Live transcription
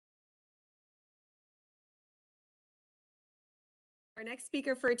Our next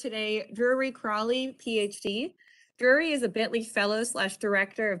speaker for today, Drury Crawley, Ph.D. Drury is a Bentley Fellow /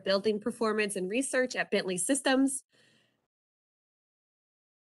 Director of Building Performance and Research at Bentley Systems.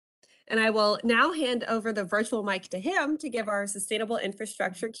 And I will now hand over the virtual mic to him to give our Sustainable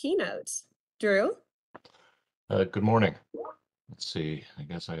Infrastructure keynote. Drew? Good morning. Let's see, I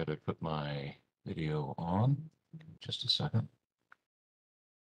guess I got to put my video on. Just a second.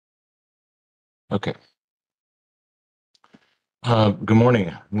 Okay. Good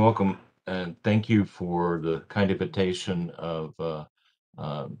morning, welcome, and thank you for the kind invitation of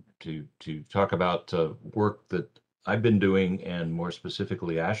to talk about work that I've been doing, and more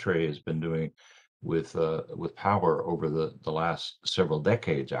specifically, ASHRAE has been doing with power over the last several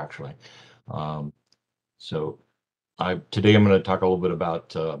decades, actually. So today I'm going to talk a little bit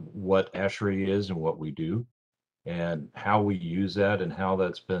about what ASHRAE is and what we do, and how we use that, and how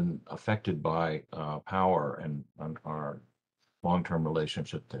that's been affected by power and our long-term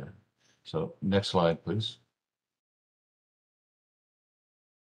relationship there. So next slide, please.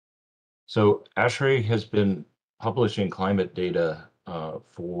 So ASHRAE has been publishing climate data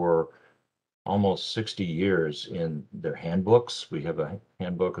for almost 60 years in their handbooks. We have a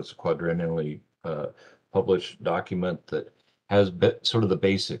handbook. It's a quadrennially published document that has sort of the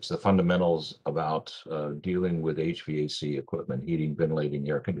basics, the fundamentals about dealing with HVAC equipment, heating, ventilating,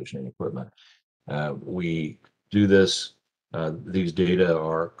 air conditioning equipment. We do this. These data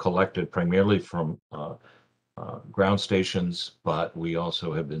are collected primarily from ground stations, but we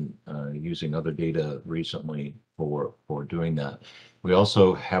also have been using other data recently for doing that. We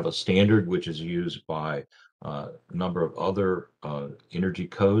also have a standard which is used by a number of other energy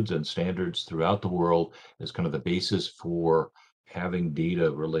codes and standards throughout the world as kind of the basis for having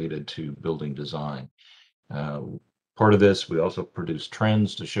data related to building design. Part of this, we also produce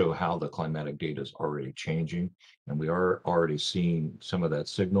trends to show how the climatic data is already changing, and we are already seeing some of that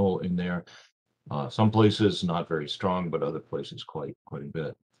signal in there. Some places not very strong, but other places quite a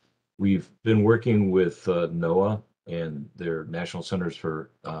bit. We've been working with NOAA and their National Centers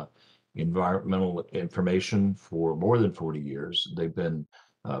for Environmental Information for more than 40 years. They've been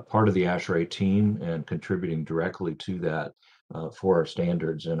part of the ASHRAE team and contributing directly to that for our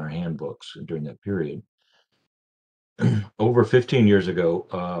standards and our handbooks during that period. Over 15 years ago,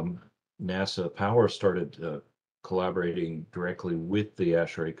 NASA Power started collaborating directly with the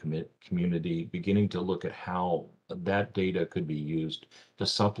ASHRAE community, beginning to look at how that data could be used to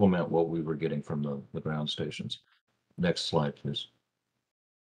supplement what we were getting from the ground stations. Next slide, please.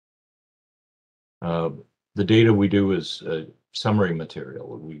 The data we do is summary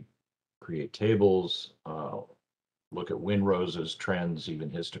material. We create tables, look at wind roses, trends,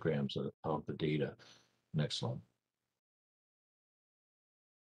 even histograms of the data. Next slide.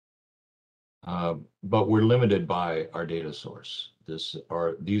 But we're limited by our data source. These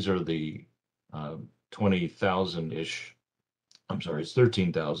are the 20,000-ish, I'm sorry, it's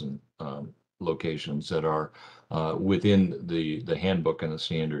 13,000 locations that are within the handbook and the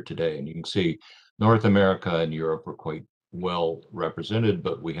standard today. And you can see North America and Europe are quite well represented,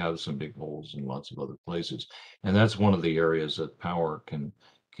 but we have some big holes in lots of other places. And that's one of the areas that power can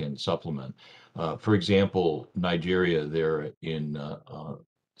supplement. For example, Nigeria, there in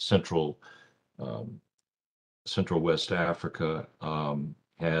Central West Africa,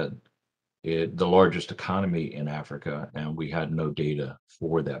 had the largest economy in Africa, and we had no data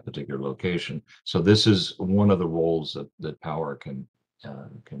for that particular location. So this is one of the roles that power can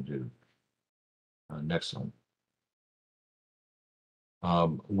do. Next one.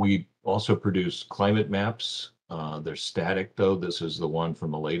 We also produce climate maps. They're static, though. This is the one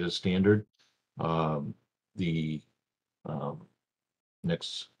from the latest standard. The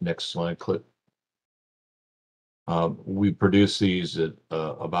next slide clip. We produce these at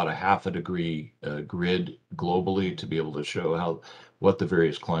about a half a degree grid globally to be able to show what the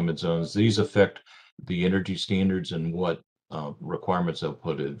various climate zones. These affect the energy standards and what requirements they'll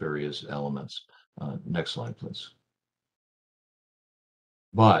put in various elements. Next slide, please.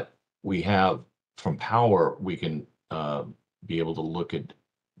 But we have, from power, we can be able to look at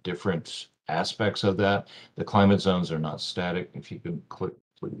different aspects of that. The climate zones are not static. If you can click,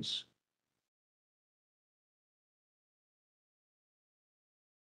 please.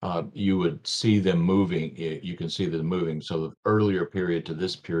 You would see them moving. You can see them moving. So the earlier period to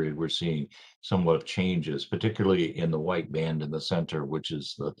this period, we're seeing somewhat changes, particularly in the white band in the center, which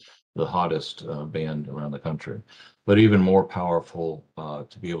is the hottest band around the country. But even more powerful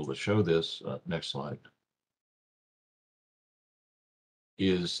to be able to show this, next slide,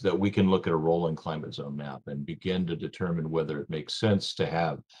 is that we can look at a rolling climate zone map and begin to determine whether it makes sense to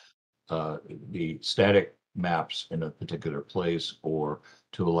have the static maps in a particular place or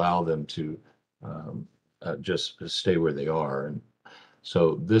to allow them to just stay where they are. And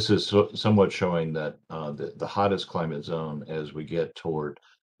so this is somewhat showing that the hottest climate zone as we get toward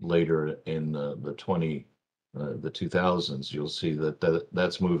later in the 2000s, you'll see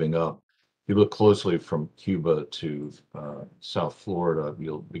that's moving up. If you look closely from Cuba to South Florida,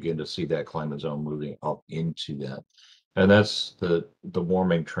 you'll begin to see that climate zone moving up into that. And that's the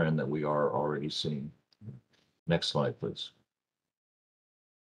warming trend that we are already seeing. Next slide, please.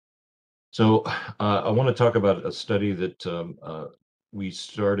 So I want to talk about a study that we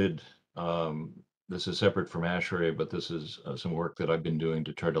started. This is separate from ASHRAE, but this is some work that I've been doing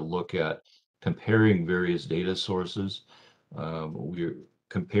to try to look at comparing various data sources. We're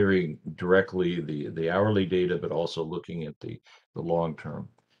comparing directly the hourly data, but also looking at the long term.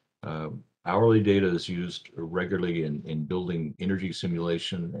 Hourly data is used regularly in building energy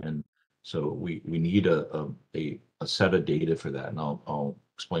simulation, and so we need a set of data for that, and I'll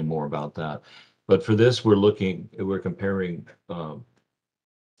explain more about that. But for this, we're comparing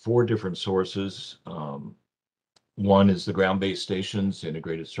 4 different sources. One is the ground-based stations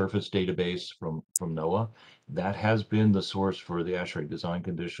integrated surface database from NOAA. That has been the source for the ASHRAE design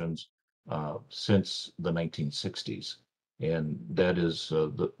conditions since the 1960s. And that is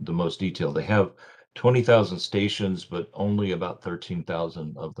the most detailed. They have 20,000 stations, but only about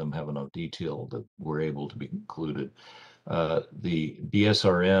 13,000 of them have enough detail that were able to be included. The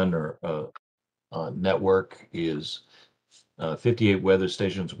BSRN or network is 58 weather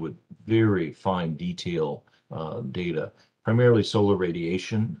stations with very fine detail data, primarily solar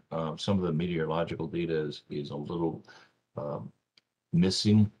radiation. Some of the meteorological data is a little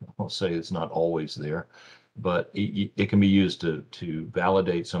missing. I'll say it's not always there, but it can be used to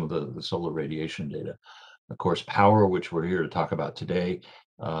validate some of the solar radiation data. Of course, power, which we're here to talk about today,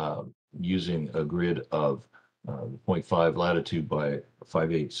 using a grid of 0.5 latitude by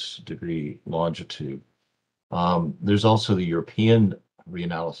 5/8 degree longitude. There's also the European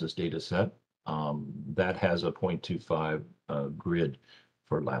reanalysis data set that has a 0.25 grid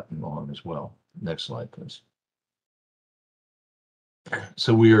for lat and long as well. Next slide, please.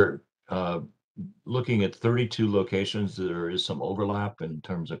 So we are looking at 32 locations. There is some overlap in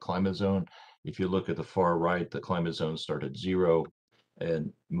terms of climate zone. If you look at the far right, the climate zone start at 0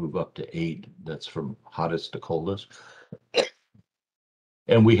 and move up to 8. That's from hottest to coldest.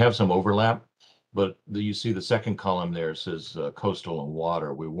 And we have some overlap, but you see the second column there says coastal and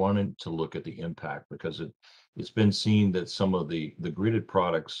water. We wanted to look at the impact because it's been seen that some of the gridded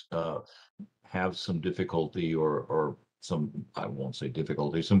products have some difficulty or some, I won't say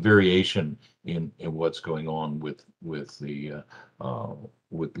difficulty, some variation in what's going on with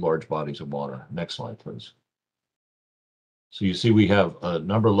large bodies of water. Next slide, please. So you see we have a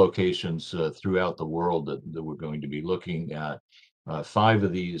number of locations throughout the world that we're going to be looking at. 5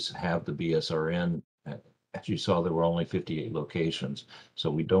 of these have the BSRN. As you saw, there were only 58 locations,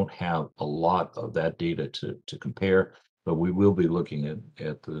 so we don't have a lot of that data to compare, but we will be looking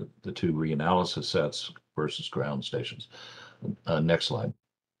at the 2 reanalysis sets versus ground stations. Next slide.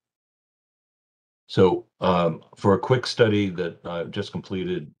 So for a quick study that I just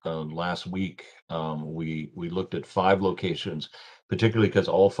completed last week, we looked at 5 locations, particularly because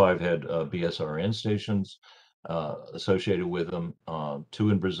all 5 had BSRN stations associated with them, 2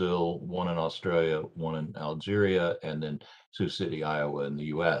 in Brazil, 1 in Australia, 1 in Algeria, and then Sioux City, Iowa in the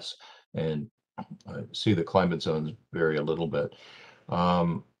US. And see the climate zones vary a little bit.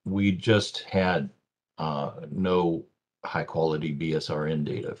 We just had no high quality BSRN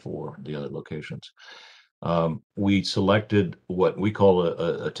data for the other locations. We selected what we call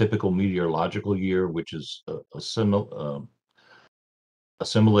a typical meteorological year, which is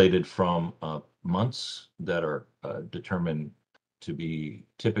assimilated from months that are determined to be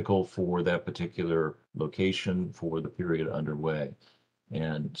typical for that particular location for the period underway.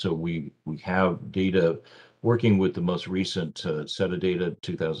 And so we have data working with the most recent set of data,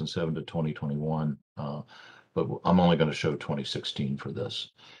 2007 to 2021, but I'm only going to show 2016 for this.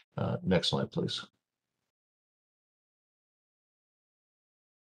 Next slide, please.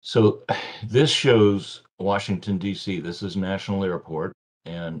 So this shows Washington, D.C. This is National Airport,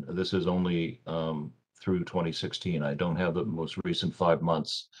 and this is only through 2016. I don't have the most recent 5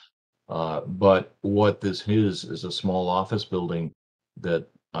 months, but what this is a small office building that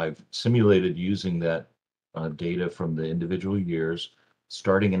I've simulated using that data from the individual years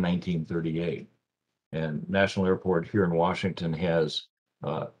starting in 1938. And National Airport here in Washington is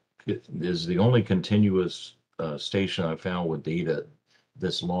the only continuous station I've found with data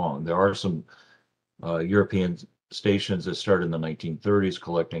this long. There are some European stations that started in the 1930s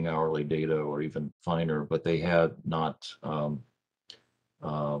collecting hourly data or even finer, but they had not, um,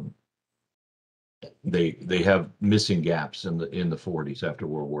 they have missing gaps in the 40s after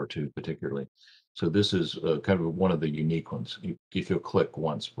World War II particularly. So this is kind of one of the unique ones. If you'll click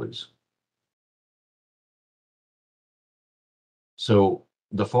once, please. So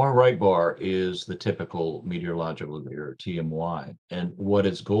the far right bar is the typical meteorological year, TMY, and what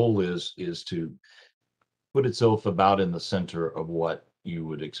its goal is to put itself about in the center of what you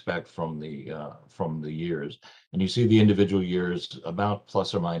would expect from the years. And you see the individual years about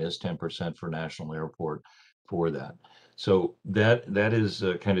plus or minus 10% for national airport for that. So that is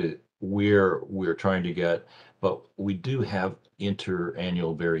kind of where we're trying to get, but we do have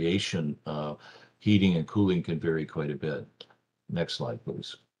interannual variation. Heating and cooling can vary quite a bit. Next slide,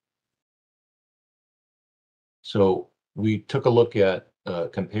 please. So we took a look at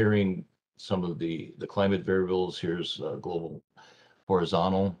comparing some of the climate variables. Here's global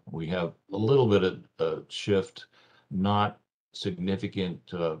horizontal. We have a little bit of shift, not significant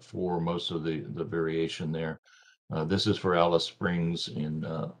for most of the variation there. This is for Alice Springs in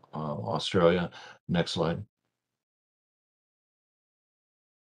Australia. Next slide.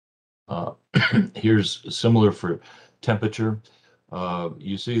 Here's similar for temperature.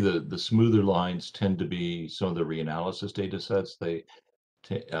 You see the smoother lines tend to be some of the reanalysis data sets. They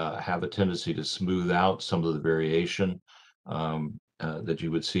have a tendency to smooth out some of the variation that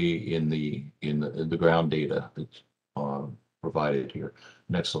you would see in the ground data that's provided here.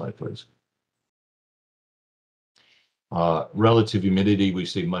 Next slide, please. Relative humidity, we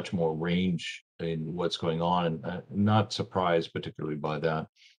see much more range in what's going on, and not surprised particularly by that,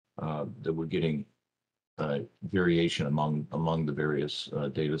 that we're getting variation among the various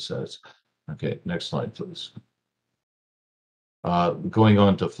data sets. Okay, next slide, please. Going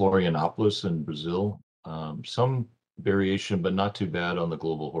on to Florianopolis in Brazil, some variation, but not too bad on the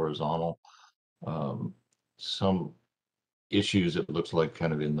global horizontal. Some issues, it looks like,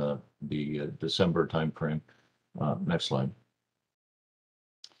 kind of in the December timeframe. Next slide.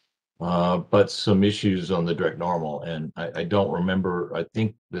 But some issues on the direct normal, and I don't remember. I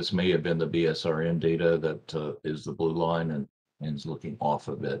think this may have been the BSRN data that is the blue line and is looking off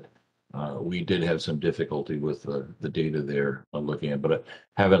a bit. We did have some difficulty with the data there looking at, but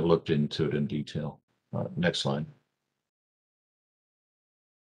I haven't looked into it in detail. Next slide.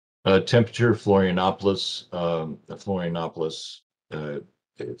 Temperature, Florianopolis. Florianopolis,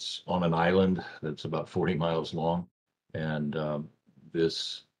 it's on an island that's about 40 miles long, and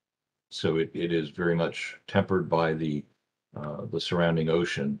so it is very much tempered by the surrounding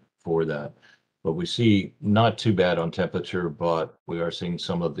ocean for that. But we see not too bad on temperature, but we are seeing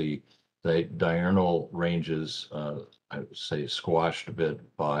some of the diurnal ranges, I would say, squashed a bit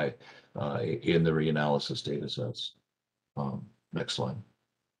by in the reanalysis data sets. Next slide.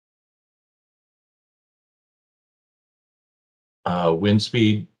 Wind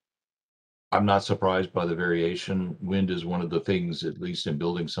speed, I'm not surprised by the variation. Wind is one of the things, at least in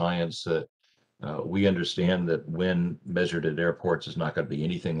building science, that we understand that wind measured at airports is not going to be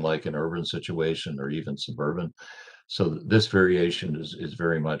anything like an urban situation or even suburban. So this variation is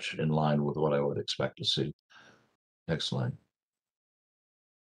very much in line with what I would expect to see. Next slide.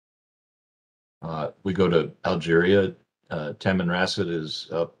 We go to Algeria. Tamanrasset is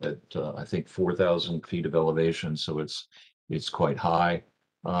up at I think 4,000 feet of elevation, so it's quite high.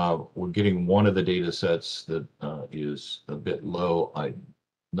 We're getting one of the data sets that is a bit low. I'm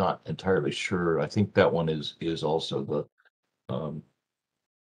not entirely sure. I think that one is also the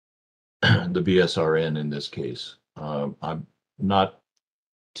BSRN in this case. I'm not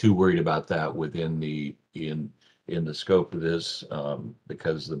too worried about that within in the scope of this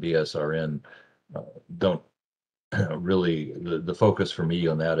because the BSRN don't really the focus for me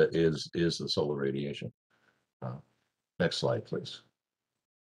on that is the solar radiation. Next slide, please.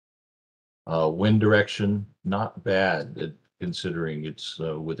 Wind direction, not bad considering it's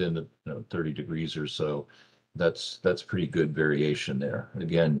within the 30 degrees or so. That's pretty good variation there.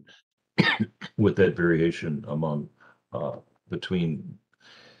 Again, with that variation among between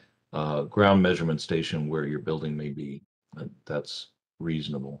ground measurement station where your building may be, that's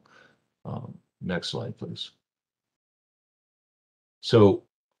reasonable. Next slide, please. So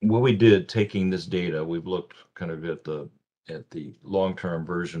what we did, taking this data, we've looked kind of at the long-term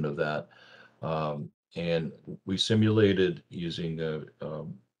version of that, and we simulated using a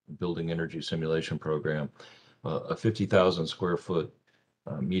building energy simulation program, a 50,000 square foot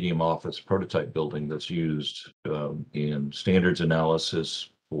medium office prototype building that's used in standards analysis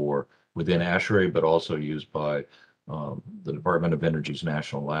for within ASHRAE, but also used by the Department of Energy's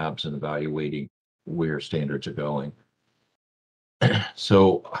national labs in evaluating where standards are going.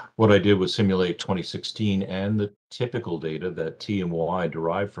 So what I did was simulate 2016 and the typical data that T and Y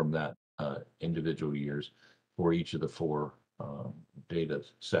derived from that individual years for each of the four data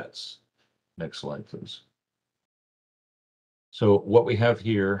sets. Next slide, please. So what we have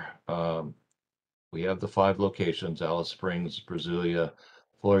here, we have the 5 locations: Alice Springs, Brasilia,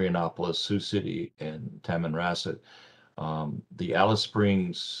 Florianopolis, Sioux City, and Tamanrasset. The Alice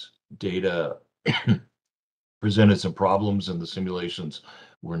Springs data presented some problems and the simulations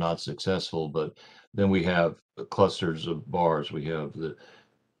were not successful, but then we have clusters of bars. We have the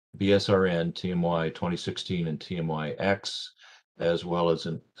BSRN, TMY 2016, and TMYX, as well as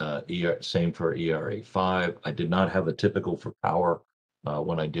an same for ERA5. I did not have a typical for power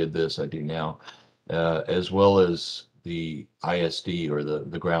when I did this. I do now, as well as the ISD, or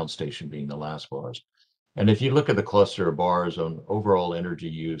the ground station, being the last bars. And if you look at the cluster of bars on overall energy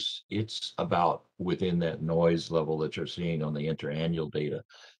use, it's about within that noise level that you're seeing on the interannual data.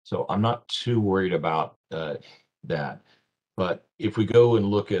 So I'm not too worried about that. But if we go and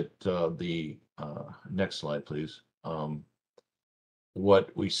look at the next slide, please.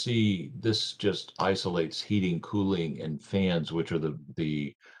 What we see, this just isolates heating, cooling, and fans, which are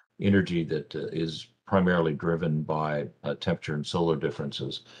the energy that is primarily driven by temperature and solar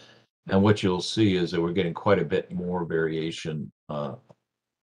differences. And what you'll see is that we're getting quite a bit more variation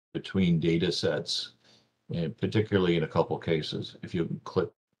between data sets, and particularly in a couple cases. If you can click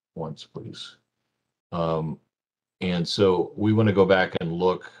once, please. And so we want to go back and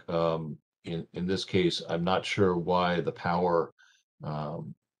look. In this case, I'm not sure why the power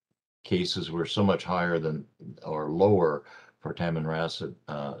cases were so much higher than, or lower, for Tamanrasset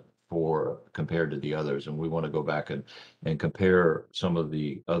for compared to the others. And we want to go back and compare some of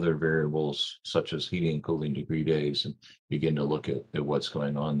the other variables, such as heating and cooling degree days, and begin to look at what's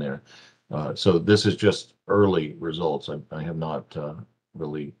going on there. So this is just early results. I have not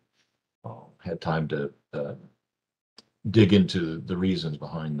really had time to dig into the reasons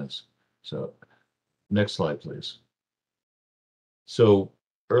behind this. So next slide, please. So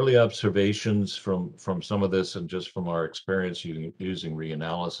early observations from some of this, and just from our experience using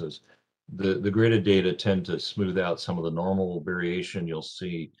reanalysis, the gridded data tend to smooth out some of the normal variation you'll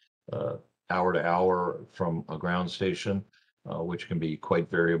see hour to hour from a ground station, which can be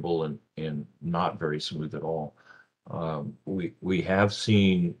quite variable and not very smooth at all. We have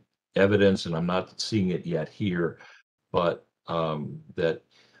seen evidence, and I'm not seeing it yet here, but that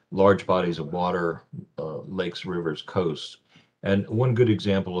large bodies of water, lakes, rivers, coasts. And one good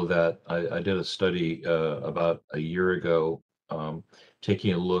example of that, I did a study about a year ago,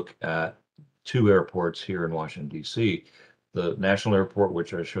 taking a look at 2 airports here in Washington, D.C., the National Airport,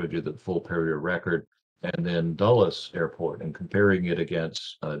 which I showed you the full period record, and then Dulles Airport, and comparing it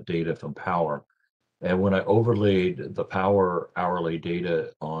against data from power. And when I overlaid the power hourly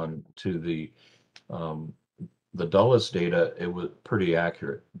data on to the Dulles data, it was pretty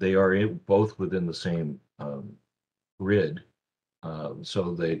accurate. They are both within the same grid,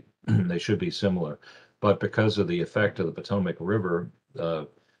 so they they should be similar. But because of the effect of the Potomac River,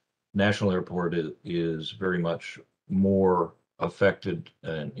 National Airport is very much more affected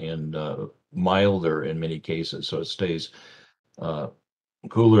and milder in many cases. So it stays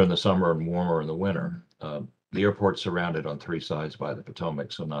cooler in the summer and warmer in the winter. The airport's surrounded on 3 sides by the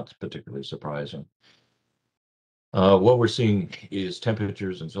Potomac, so not particularly surprising. What we're seeing is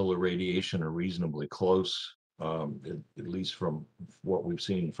temperatures and solar radiation are reasonably close, at least from what we've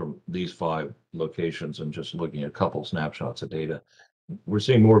seen from these 5 locations, and just looking at a couple snapshots of data. We're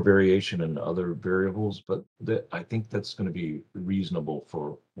seeing more variation in other variables, but I think that's going to be reasonable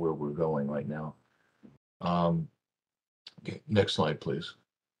for where we're going right now. Okay, next slide, please.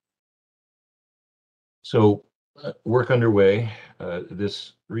 So work underway.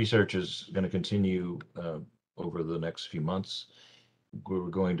 This research is going to continue over the next few months. We're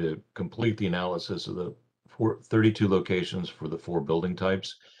going to complete the analysis of the 32 locations for the 4 building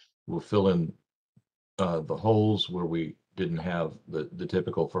types. We'll fill in the holes where we didn't have the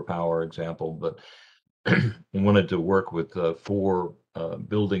typical for power example, but we wanted to work with 4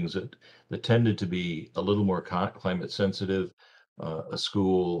 buildings that tended to be a little more climate sensitive, a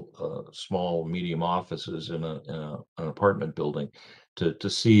school, small, medium offices in an apartment building, to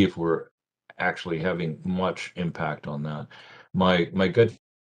see if we're actually having much impact on that. My gut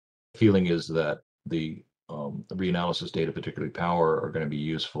feeling is that the reanalysis data, particularly power, are going to be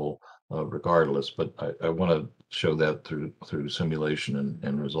useful regardless, but I want to show that through simulation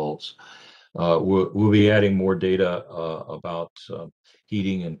and results. We'll be adding more data about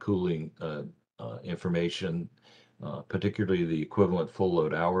heating and cooling information, particularly the equivalent full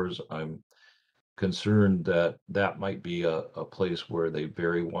load hours. I'm concerned that that might be a place where they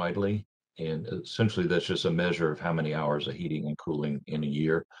vary widely. And essentially, that's just a measure of how many hours of heating and cooling in a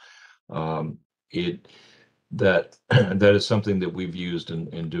year. It that that is something that we've used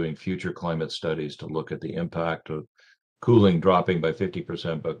in doing future climate studies to look at the impact of cooling dropping by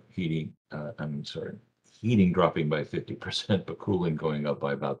 50%, but heating dropping by 50%, but cooling going up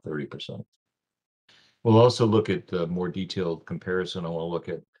by about 30%. We'll also look at the more detailed comparison. I want to look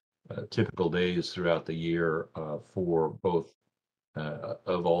at typical days throughout the year for both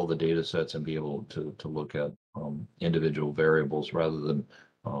of all the data sets and be able to look at individual variables rather than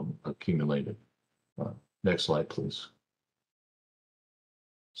accumulated. Next slide, please.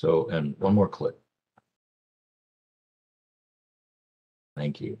 So, and one more clip.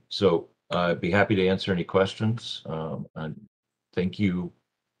 Thank you. So I'd be happy to answer any questions. And thank you,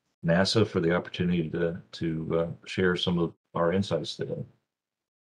 NASA, for the opportunity to share some of our insights today.